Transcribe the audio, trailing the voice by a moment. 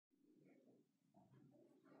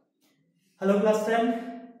Hello class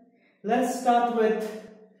 10. Let's start with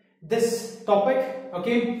this topic,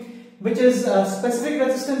 okay, which is specific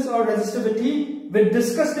resistance or resistivity we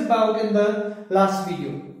discussed about in the last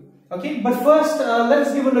video, okay. But first let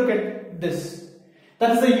us give a look at this.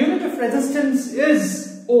 That is, the unit of resistance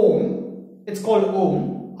is ohm. It's called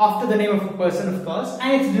ohm after the name of a person, of course,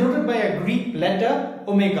 and it's denoted by a Greek letter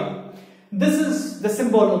omega. This is the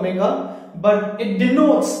symbol omega, but it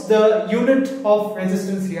denotes the unit of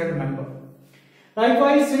resistance here, remember.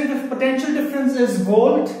 Likewise, unit of potential difference is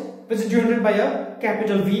volt, which is denoted by a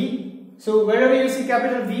capital V. So wherever you see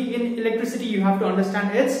capital V in electricity, you have to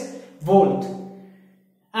understand it's volt.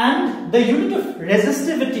 And the unit of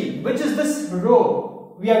resistivity, which is this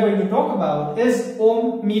rho we are going to talk about, is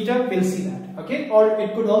ohm meter. We'll see that, okay, or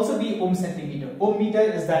it could also be ohm centimeter. Ohm meter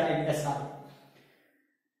is that in SI.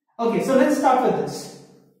 Okay, so let's start with this.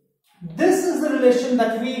 This is the relation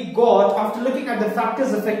that we got after looking at the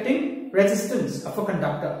factors affecting resistance of a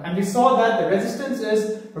conductor, and we saw that the resistance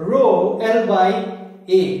is rho L by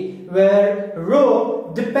A, where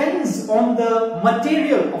rho depends on the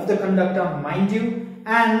material of the conductor, mind you,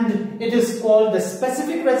 and it is called the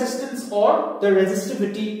specific resistance or the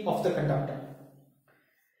resistivity of the conductor.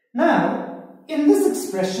 Now, in this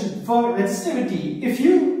expression for resistivity, if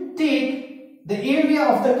you take the area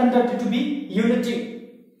of the conductor to be unity,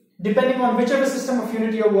 depending on whichever system of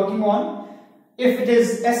unity you are working on, if it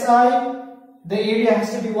is SI, the area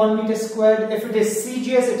has to be 1 meter squared. If it is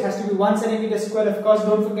CGS, it has to be 1 centimeter squared, of course,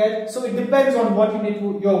 don't forget. So it depends on what unit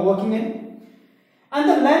you are working in. And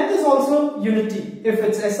the length is also unity. If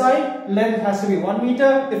it's SI, length has to be 1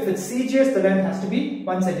 meter. If it's CGS, the length has to be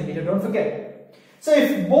 1 centimeter, don't forget. So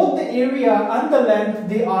if both the area and the length,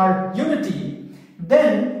 they are unity,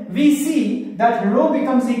 then we see that rho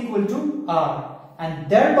becomes equal to R. And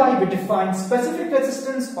thereby we define specific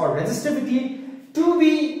resistance or resistivity to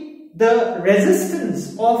be the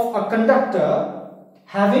resistance of a conductor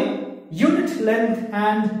having unit length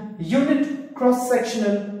and unit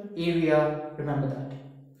cross-sectional area. Remember that.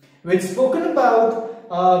 We've spoken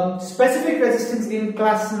about specific resistance in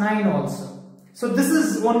class 9 also. So this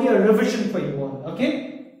is only a revision for you all,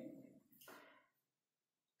 okay?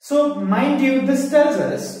 So mind you, this tells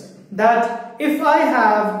us that if I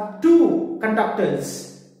have two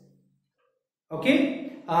conductors, okay,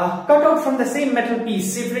 cut out from the same metal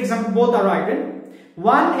piece, say for example both are iron,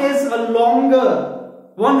 one is a longer,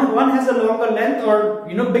 one has a longer length or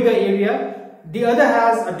bigger area, the other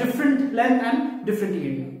has a different length and different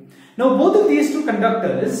area. Now both of these two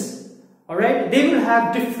conductors, alright, they will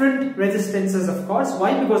have different resistances, of course.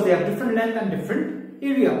 Why? Because they have different length and different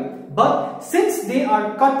area. But since they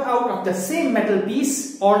are cut out of the same metal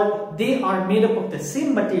piece or they are made up of the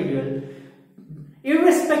same material,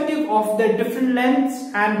 irrespective of their different lengths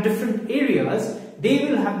and different areas, they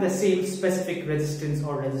will have the same specific resistance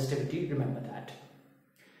or resistivity. Remember that.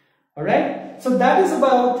 Alright, so that is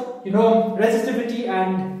about resistivity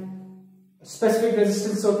and specific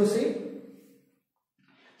resistance, so to say.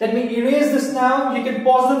 Let me erase this now. You can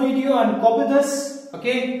pause the video and copy this,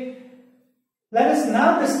 okay. Let us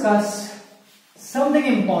now discuss something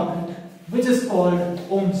important, which is called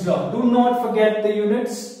Ohm's law. Do not forget the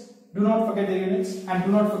units. Do not forget the units and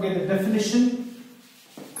do not forget the definition.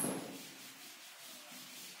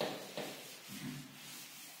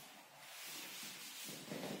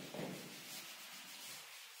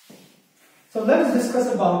 So let us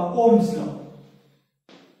discuss about Ohm's law.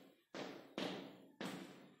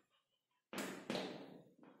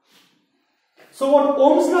 So what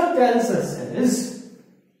Ohm's law tells us is,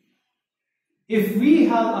 if we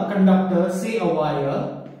have a conductor, say a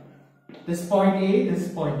wire, this point A,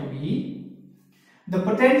 this point B, the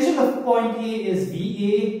potential of point A is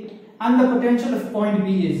VA and the potential of point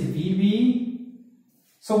B is VB.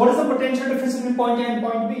 So what is the potential difference between point A and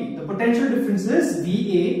point B? The potential difference is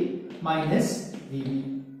VA minus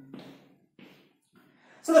VB.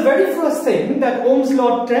 So the very first thing that Ohm's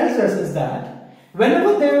law tells us is that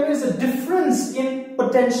whenever there is a difference in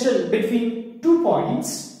potential between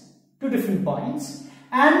two different points,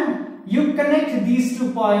 and you connect these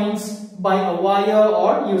 2 points by a wire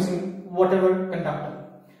or using whatever conductor.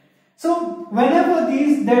 So whenever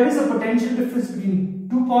there is a potential difference between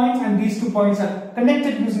 2 points and these 2 points are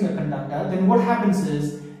connected using a conductor, then what happens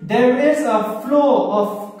is there is a flow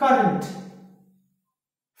of current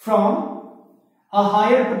from a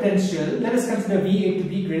higher potential. Let us consider VA to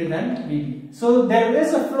be greater than VB. So there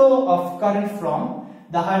is a flow of current from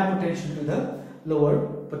the higher potential to the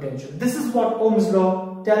lower potential. This is what Ohm's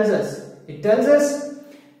law tells us. It tells us,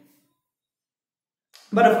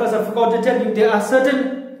 but of course I forgot to tell you, there are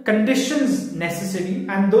certain conditions necessary,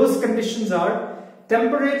 and those conditions are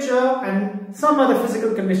temperature and some other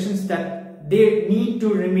physical conditions that they need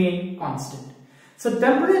to remain constant. So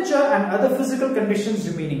temperature and other physical conditions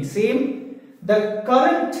remaining same, the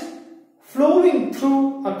current flowing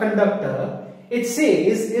through a conductor, it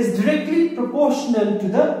says, is directly proportional to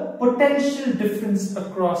the potential difference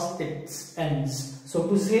across its ends. So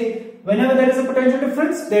to say, whenever there is a potential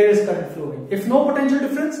difference, there is current flowing. If no potential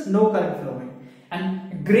difference, no current flowing.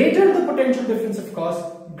 And greater the potential difference, of course,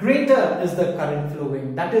 greater is the current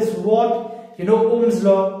flowing. That is what, Ohm's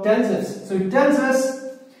law tells us. So it tells us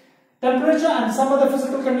temperature and some other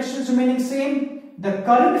physical conditions remaining same, the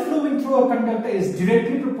current flowing through a conductor is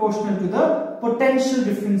directly proportional to the potential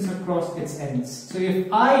difference across its ends. So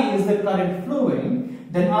if I is the current flowing,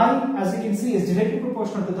 then I, as you can see, is directly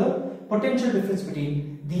proportional to the potential difference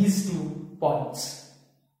between these 2 points.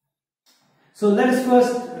 So let us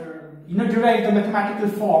first derive the mathematical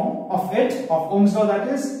form of it, of Ohm's law, that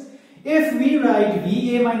is. If we write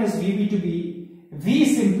VA minus VB to be V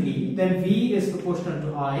simply, then V is proportional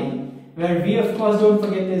to I, where V, of course, don't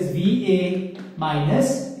forget, is VA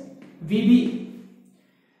minus VB.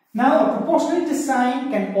 Now, a proportionality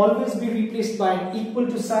sign can always be replaced by an equal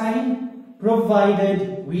to sign,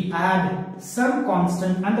 provided we add some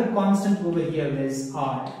constant, and the constant over here is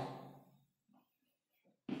R.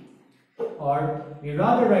 Or we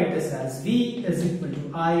rather write this as V is equal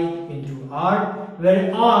to I into R,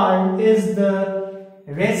 where R is the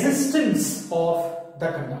resistance of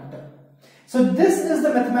the conductor. So this is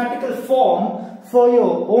the mathematical form for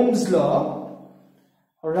your Ohm's law.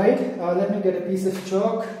 Alright, let me get a piece of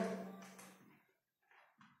chalk.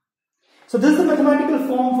 So this is the mathematical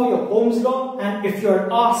form for your Ohm's law, and if you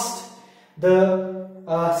are asked the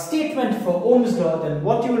statement for Ohm's law, then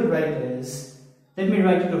what you will write is, let me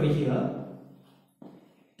write it over here,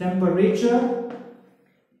 temperature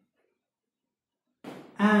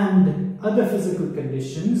and other physical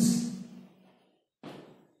conditions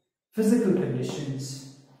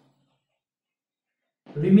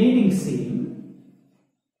remaining same,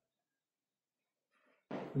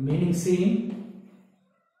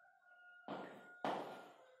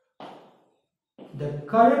 the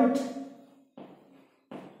current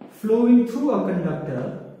flowing through a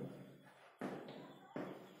conductor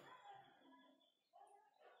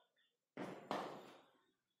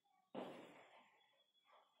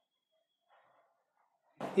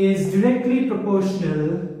is directly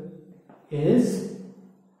proportional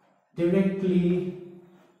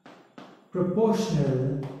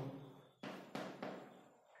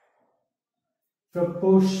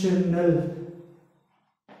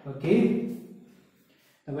okay,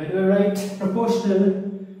 now where do I write proportional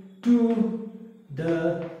to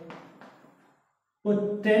the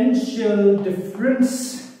potential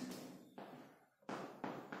difference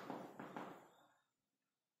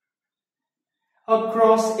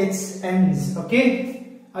across its ends.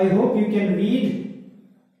 Okay, I hope you can read.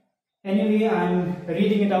 Anyway, I'm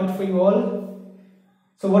reading it out for you all.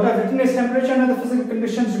 So what I've written is temperature and other physical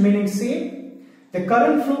conditions remaining same. The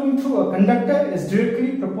current flowing through a conductor is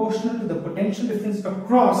directly proportional to the potential difference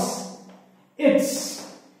across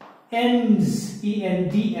its ends,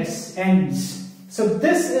 E-N-D-S, ends. So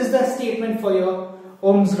this is the statement for your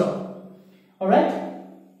Ohm's law. Alright?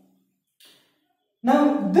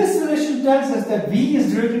 Now this relation tells us that V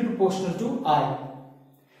is directly proportional to I.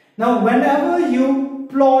 Now whenever you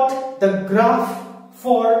plot the graph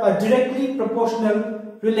for a directly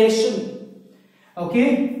proportional relation,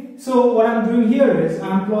 okay, so what I'm doing here is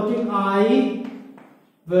I'm plotting I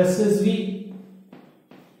versus V.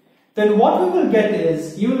 Then what we will get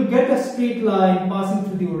is, you will get a straight line passing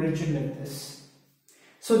through the origin like this.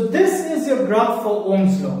 So this is your graph for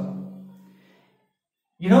Ohm's law.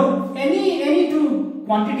 You know, any two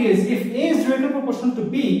quantities, if A is directly proportional to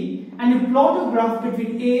B and you plot a graph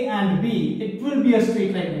between A and B, it will be a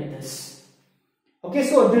straight line like this. Okay,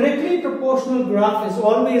 so a directly proportional graph is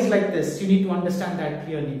always like this. You need to understand that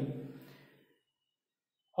clearly.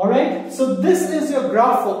 Alright, so this is your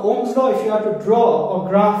graph for Ohm's law. If you are to draw a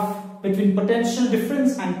graph between potential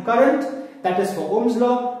difference and current, that is for Ohm's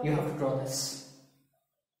law, you have to draw this.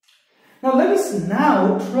 Now let us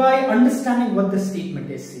now try understanding what this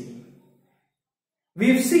statement is saying.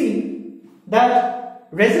 We've seen that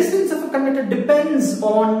resistance of a conductor depends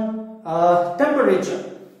on temperature.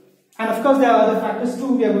 And of course there are other factors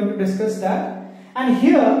too, we are going to discuss that. And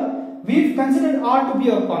here we've considered R to be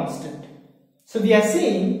a constant. So we are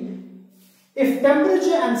saying if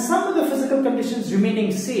temperature and some of the physical conditions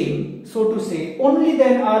remaining same, so to say, only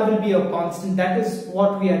then R will be a constant. That is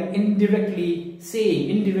what we are indirectly saying,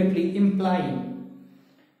 indirectly implying.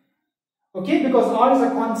 Okay, because R is a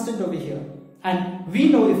constant over here. And we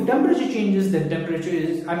know if temperature changes, then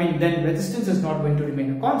then resistance is not going to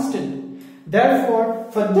remain a constant. Therefore,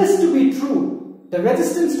 for this to be true, the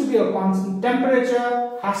resistance to be a constant,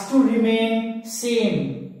 temperature has to remain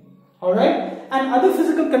same. Alright? And other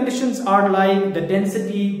physical conditions are like the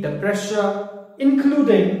density, the pressure,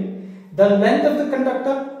 including the length of the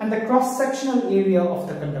conductor and the cross-sectional area of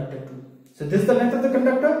the conductor too. So this is the length of the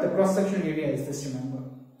conductor, the cross-sectional area is this, remember.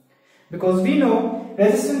 Because we know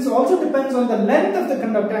resistance also depends on the length of the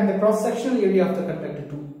conductor and the cross-sectional area of the conductor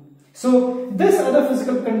too. So this other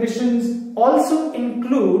physical conditions also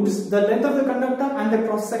includes the length of the conductor and the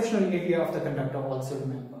cross-sectional area of the conductor also,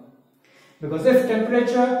 remember. Because if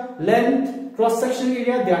temperature, length, cross-sectional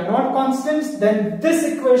area, they are not constants, then this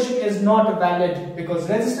equation is not valid because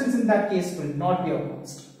resistance in that case will not be a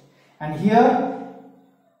constant. And here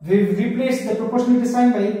we've replaced the proportionality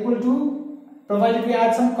sign by equal to, provided we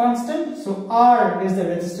add some constant. So R is the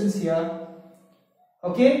resistance here,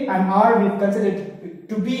 okay, and R we've considered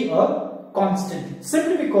to be a constant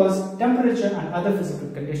simply because temperature and other physical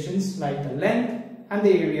conditions like the length and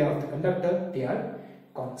the area of the conductor, they are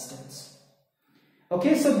constants.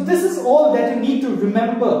 Okay, so this is all that you need to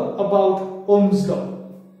remember about Ohm's law.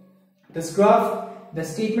 This graph, the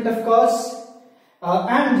statement of cause,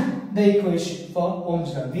 and the equation for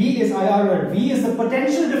Ohm's law. V is IR, where V is the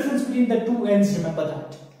potential difference between the two ends, remember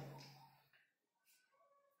that.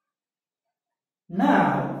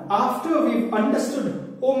 Now, after we've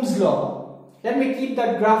understood Ohm's law, let me keep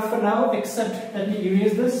that graph for now, except let me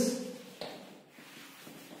erase this.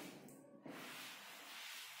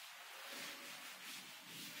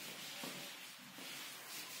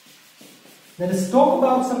 Let us talk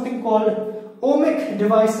about something called ohmic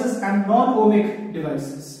devices and non-ohmic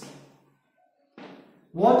devices.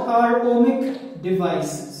 What are ohmic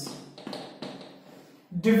devices?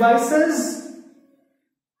 Devices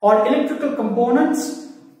or electrical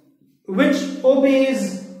components which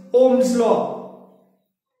obeys Ohm's law,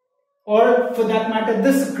 or for that matter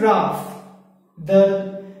this graph,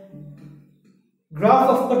 the graph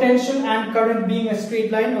of potential and current being a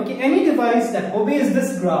straight line. Okay, any device that obeys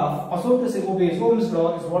this graph, or so to say obeys Ohm's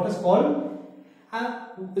law, is what is called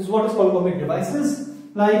ohmic devices.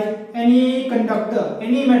 Like any conductor,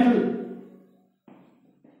 any metal.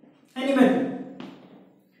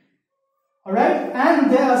 Alright,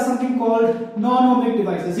 and there are something called non-ohmic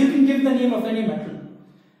devices. You can give the name of any metal.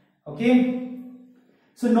 Okay,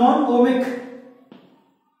 so non-ohmic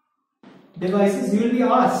devices, you will be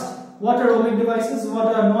asked, what are ohmic devices? What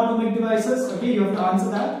are non-ohmic devices? Okay, you have to answer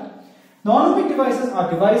that. Non-ohmic devices are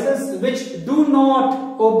devices which do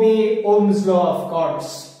not obey Ohm's law, of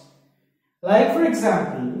course. Like for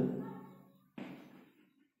example,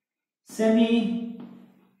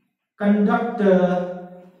 semiconductor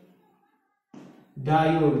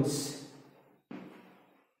diodes.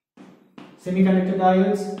 Semiconductor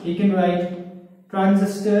diodes, you can write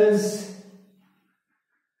transistors.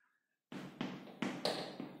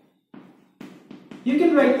 You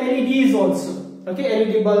can write LEDs also, okay,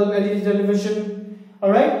 LED bulb, LED television,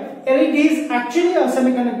 alright. LEDs actually are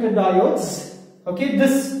semiconductor diodes, okay.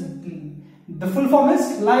 The full form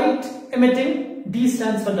is light emitting, D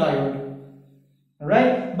stands for diode,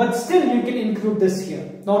 alright. But still you can include this here,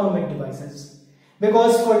 non-ohmic devices,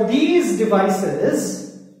 because for these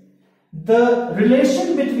devices, the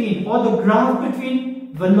relation between, or the graph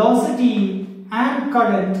between velocity and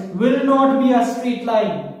current will not be a straight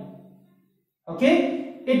line.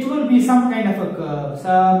 Okay, it will be some kind of a curve,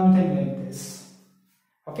 something like this.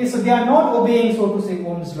 Okay, so they are not obeying, so to say,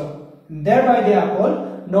 Ohm's law. And thereby they are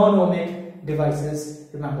called non-ohmic devices.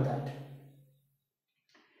 Remember that.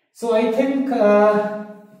 So I think,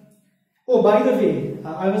 oh, by the way,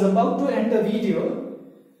 I was about to end the video.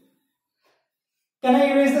 Can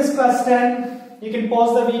I erase this class 10? You can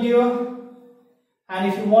pause the video.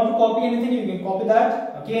 And if you want to copy anything, you can copy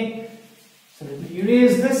that. Okay, so let me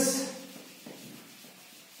erase this.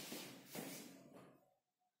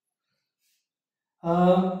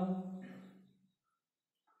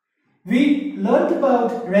 We learned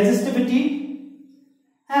about resistivity,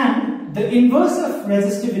 and the inverse of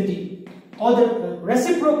resistivity, or the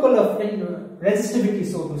reciprocal of resistivity,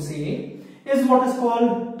 so to say, is what is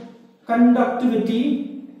called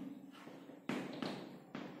conductivity.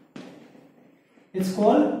 It's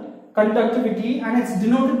called conductivity, and it's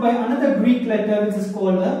denoted by another Greek letter which is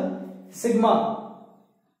called a sigma.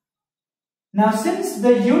 Now, since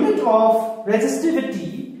the unit of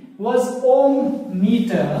resistivity was ohm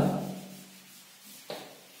meter,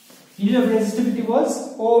 unit of resistivity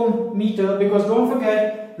was ohm meter, because don't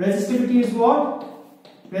forget, resistivity is what?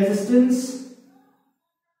 Resistance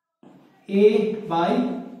A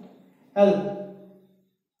by L.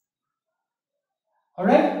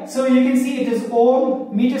 Alright, so you can see it is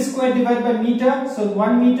ohm meter square divided by meter. So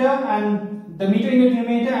 1 meter and the meter unit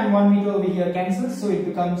meter and 1 meter over here cancels. So it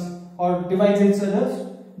becomes, or divides each other.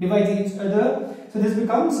 So this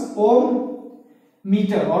becomes ohm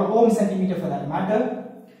meter or ohm centimeter for that matter.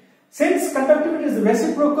 Since conductivity is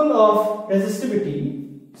reciprocal of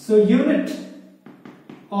resistivity, so unit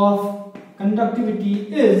of conductivity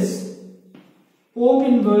is ohm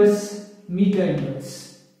inverse meter inverse.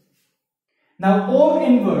 Now ohm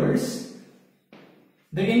inverse,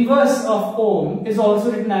 the inverse of ohm is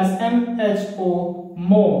also written as mho,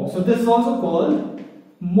 mho. So this is also called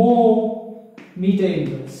mho meter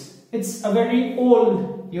inverse. It's a very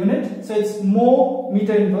old unit, so it's mho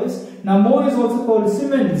meter inverse. Now mho is also called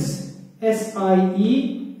Siemens,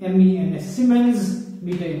 S-I-E-M-E-N-S, Siemens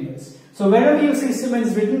meter inverse. So wherever you see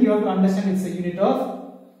Siemens written, you have to understand it's a unit of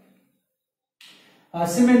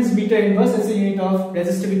Siemens meter inverse. It's a unit of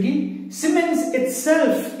resistivity. Siemens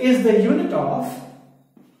itself is the unit of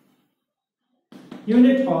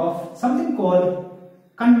something called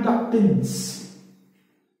conductance.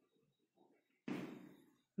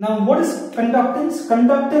 Now what is conductance?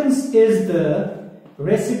 Conductance is the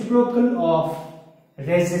reciprocal of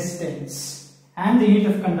resistance, and the unit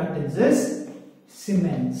of conductance is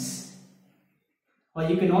Siemens, or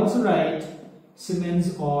you can also write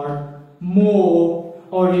Siemens or mho,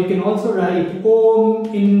 or you can also write ohm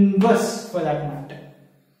inverse for that matter.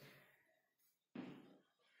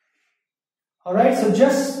 Alright, so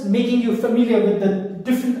just making you familiar with the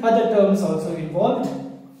different other terms also involved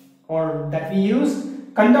or that we use.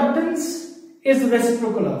 Conductance is the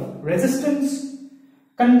reciprocal of resistance.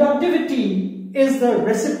 Conductivity is the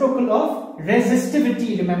reciprocal of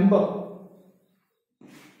resistivity, remember.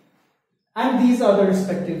 And these are the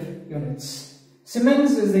respective units.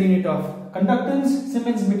 Siemens is the unit of conductance,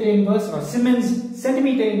 Siemens meter inverse or Siemens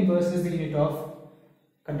centimeter inverse is the unit of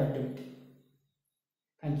conductivity.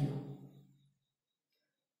 Thank you.